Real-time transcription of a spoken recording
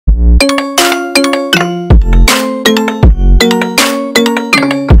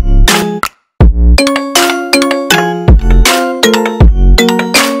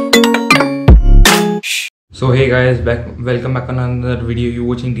hey guys, welcome back on another video. You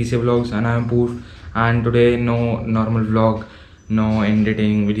watching TC Vlogs and I am Poor, and today no normal vlog, no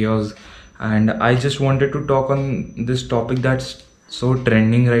entertaining videos, and I just wanted to talk on this topic that's so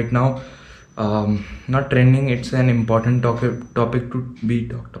trending right now. Not trending, it's an important topic to be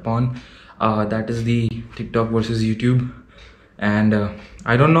talked upon. That is the TikTok versus YouTube, and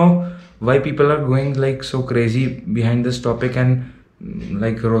I don't know why people are going like so crazy behind this topic and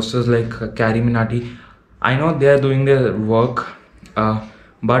like roasters like Carrie Minati. I know they are doing their work,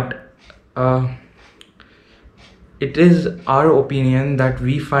 but it is our opinion that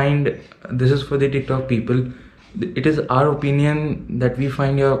we find, this is for the TikTok people, it is our opinion that we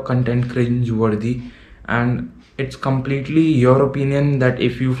find your content cringe worthy, and it's completely your opinion that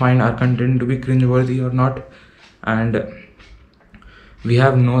if you find our content to be cringe worthy or not, and we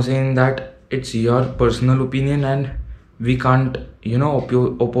have no say in that. It's your personal opinion and we can't, you know,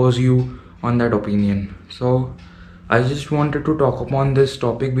 oppose you on that opinion. So I just wanted to talk upon this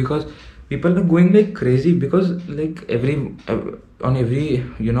topic because people are going like crazy, because like on every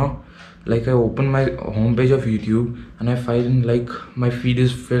you know, like I open my homepage of YouTube and I find like my feed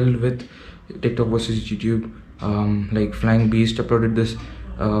is filled with TikTok versus YouTube. Like Flying Beast uploaded this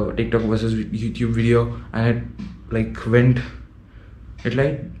TikTok versus YouTube video, and it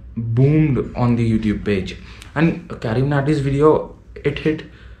like boomed on the YouTube page. And Karim Nati's video, it hit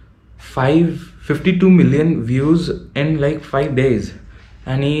 52 million views in like 5 days,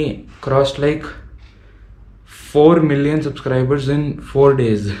 and he crossed like 4 million subscribers in 4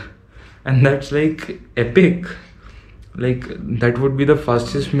 days, and that's like epic. Like that would be the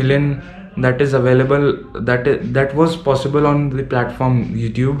fastest million that is available, that was possible on the platform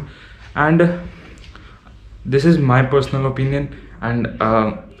YouTube. And this is my personal opinion, and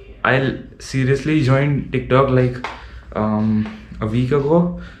I seriously joined TikTok like a week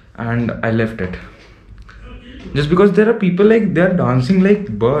ago, and I left it just because there are people like they're dancing like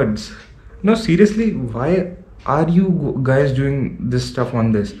birds. No, seriously, why are you guys doing this stuff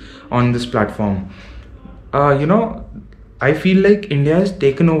on this platform? You know, I feel like India has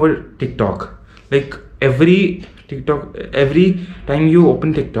taken over TikTok. Like every time you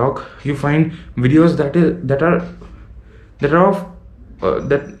open TikTok, you find videos that are of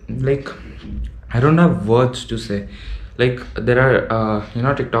that, like, I don't have words to say. Like there are you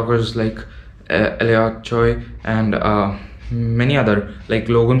know, TikTokers like Elliot Choi and many other, like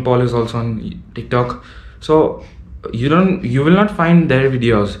Logan Paul is also on TikTok. So you will not find their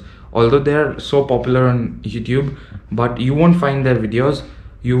videos, although they are so popular on YouTube, but you won't find their videos.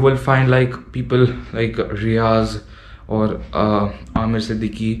 You will find like people like Riaz or Amir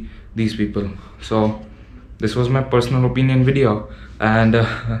Siddiqui, these people. So this was my personal opinion video, and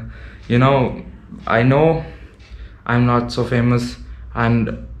you know, I know I'm not so famous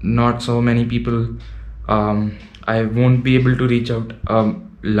and not so many people, I won't be able to reach out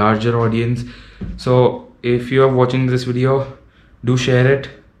larger audience. So if you are watching this video, do share it,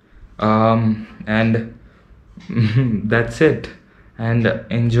 and that's it. And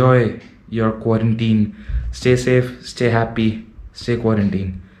enjoy your quarantine. Stay safe, stay happy, stay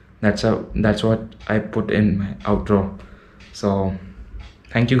quarantine. That's what I put in my outro. So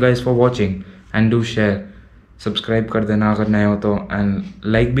thank you guys for watching, and do share, subscribe कर देना अगर नए हो तो, and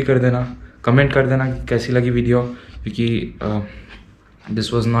like भी कर देना, comment कर देना कि कैसी लगी वीडियो, क्योंकि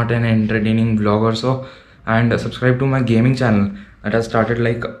this was not an entertaining vlog और सो. And subscribe to my gaming channel that has started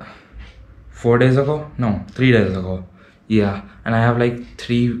like 4 days ago, no, 3 days ago, yeah, and I have like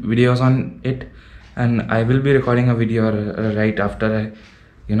 3 videos on it, and I will be recording a video right after I,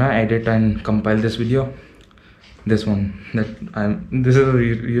 you know, edit and compile this video. This one, this is a,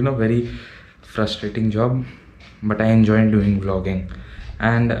 you know, very frustrating job, but I enjoy doing vlogging.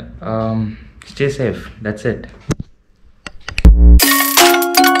 And stay safe, that's it.